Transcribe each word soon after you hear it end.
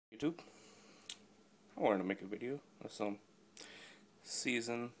YouTube. I wanted to make a video of some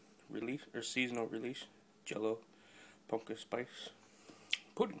seasonal release Jello pumpkin spice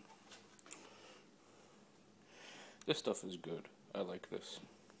pudding. This stuff is good. I like this.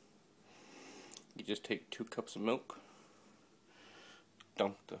 You just take 2 cups of milk,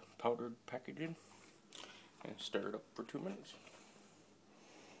 dump the powdered packaging, and stir it up for 2 minutes.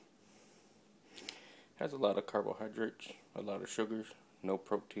 Has a lot of carbohydrates, a lot of sugars, no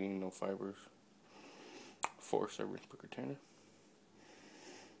protein, no fibers. 4 servings per container.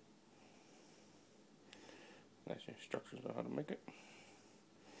 Nice instructions on how to make it.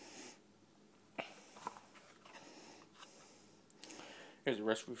 Here's a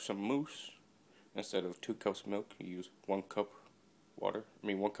recipe for some mousse. Instead of 2 cups of milk, you use 1 cup water.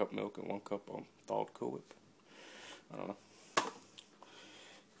 1 cup milk and 1 cup thawed Cool Whip. I don't know.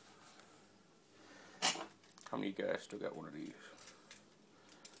 How many of you guys still got one of these?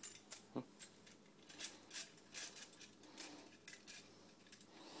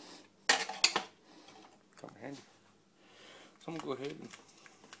 Come handy. So I'm gonna go ahead and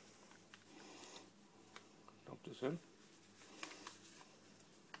dump this in.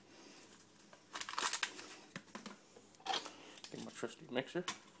 Get my trusty mixer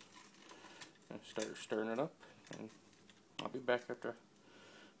and start stirring it up, and I'll be back after I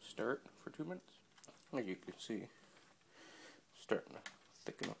stir it for 2 minutes. As you can see, it's starting to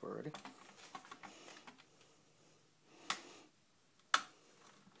thicken up already.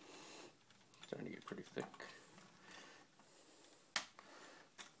 Starting to get pretty thick.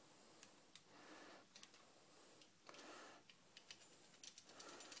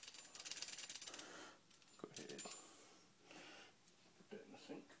 Go ahead, put that in the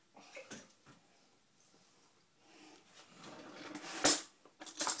sink.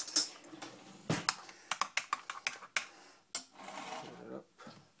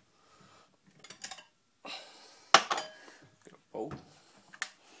 Bowl.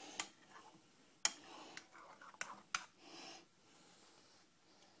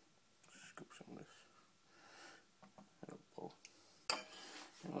 Scoop some of this in a bowl.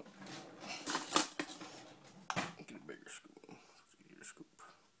 Get a bigger scoop. It's easier to scoop.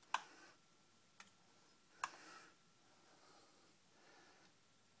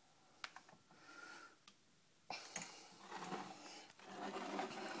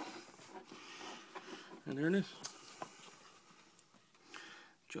 And there it is.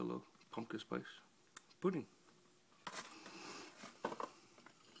 Jello pumpkin spice pudding.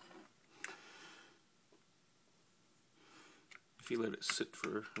 If you let it sit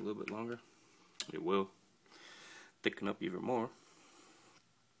for a little bit longer, it will thicken up even more.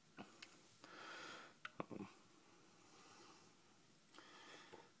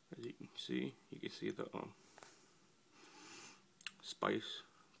 As you can see the spice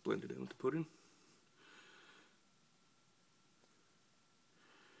blended in with the pudding.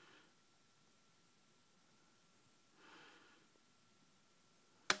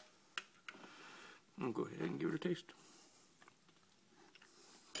 I'm gonna go ahead and give it a taste.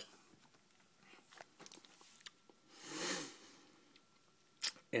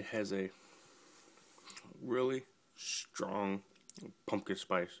 It has a really strong pumpkin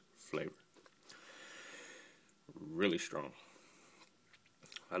spice flavor. Really strong.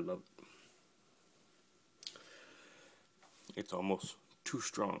 I love it. It's almost too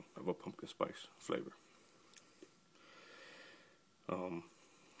strong of a pumpkin spice flavor.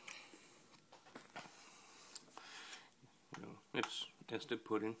 It's instant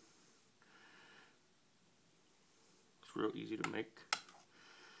pudding. It's real easy to make.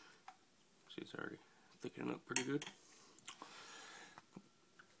 See, it's already thickening up pretty good.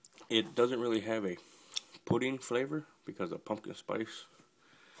 It doesn't really have a pudding flavor because the pumpkin spice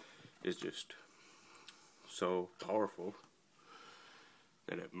is just so powerful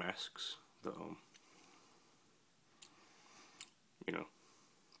that it masks the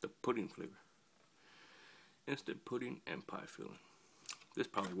the pudding flavor. Instant pudding and pie filling. This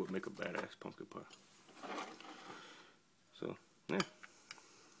probably would make a badass pumpkin pie. So, yeah.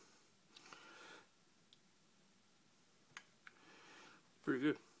 Pretty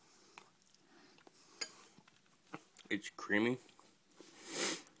good. It's creamy.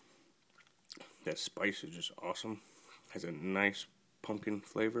 That spice is just awesome. Has a nice pumpkin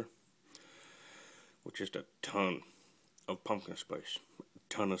flavor with just a ton of pumpkin spice. A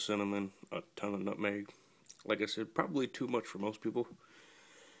ton of cinnamon, a ton of nutmeg. Like I said, probably too much for most people,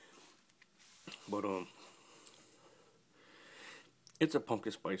 but it's a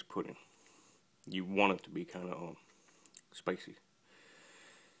pumpkin spice pudding. You want it to be kind of spicy.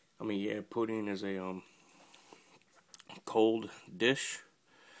 I mean, yeah, pudding is a cold dish,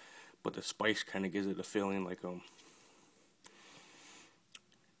 but the spice kind of gives it a feeling like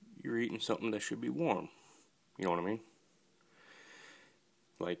you're eating something that should be warm. You know what I mean?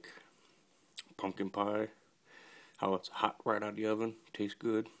 Like pumpkin pie, how it's hot right out of the oven, tastes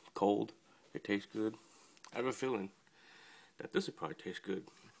good. Cold, it tastes good. I have a feeling that this would probably taste good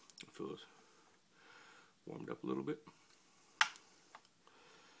if it was warmed up a little bit.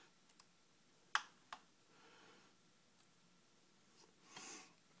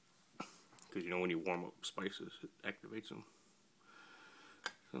 Because you know when you warm up spices, it activates them.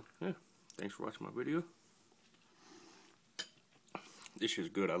 So yeah, thanks for watching my video. This is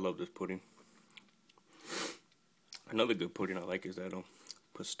good. I love this pudding. Another good pudding I like is that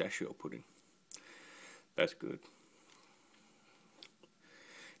pistachio pudding. That's good.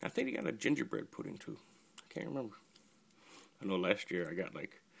 I think they got a gingerbread pudding too. I can't remember. I know last year I got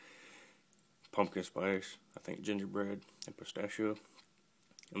like pumpkin spice, I think gingerbread, and pistachio,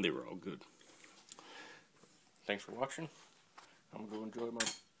 and they were all good. Thanks for watching. I'm going to go enjoy my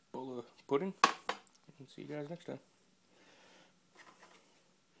bowl of pudding, and see you guys next time.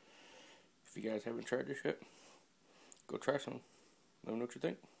 If you guys haven't tried this yet, go try some. Let me know what you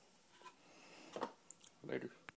think. Later.